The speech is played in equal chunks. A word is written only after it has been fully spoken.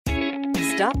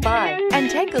Stop by and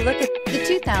take a look at the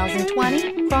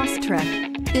 2020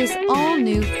 Crosstrek. This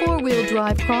all-new four-wheel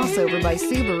drive crossover by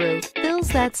Subaru fills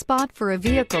that spot for a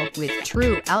vehicle with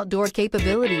true outdoor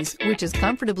capabilities, which is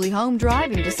comfortably home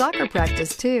driving to soccer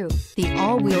practice too. The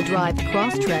all-wheel drive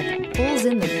Crosstrek pulls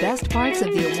in the best parts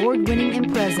of the award-winning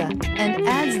Impreza and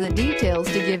adds the details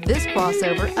to give this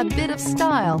crossover a bit of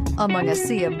style among a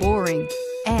sea of boring.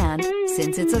 And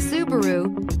since it's a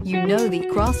Subaru, you know the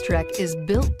Crosstrek is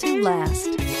built to last.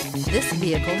 This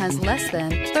vehicle has less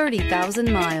than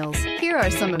 30,000 miles. Here are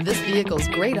some of this vehicle's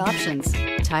great options: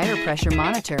 tire pressure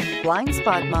monitor, blind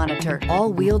spot monitor,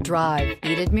 all-wheel drive,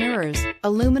 heated mirrors,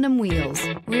 aluminum wheels,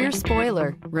 rear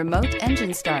spoiler, remote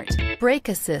engine start, brake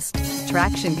assist,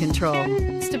 traction control,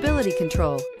 stability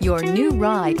control. Your new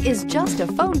ride is just a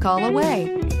phone call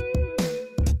away.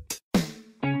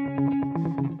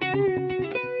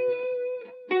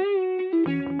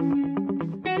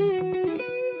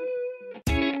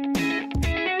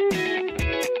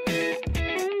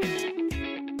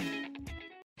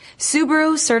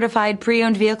 Subaru certified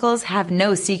pre-owned vehicles have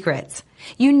no secrets.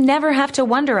 You never have to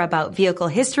wonder about vehicle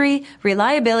history,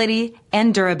 reliability,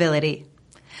 and durability.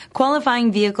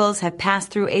 Qualifying vehicles have passed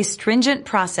through a stringent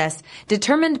process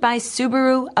determined by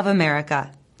Subaru of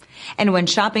America. And when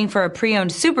shopping for a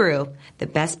pre-owned Subaru, the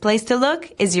best place to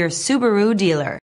look is your Subaru dealer.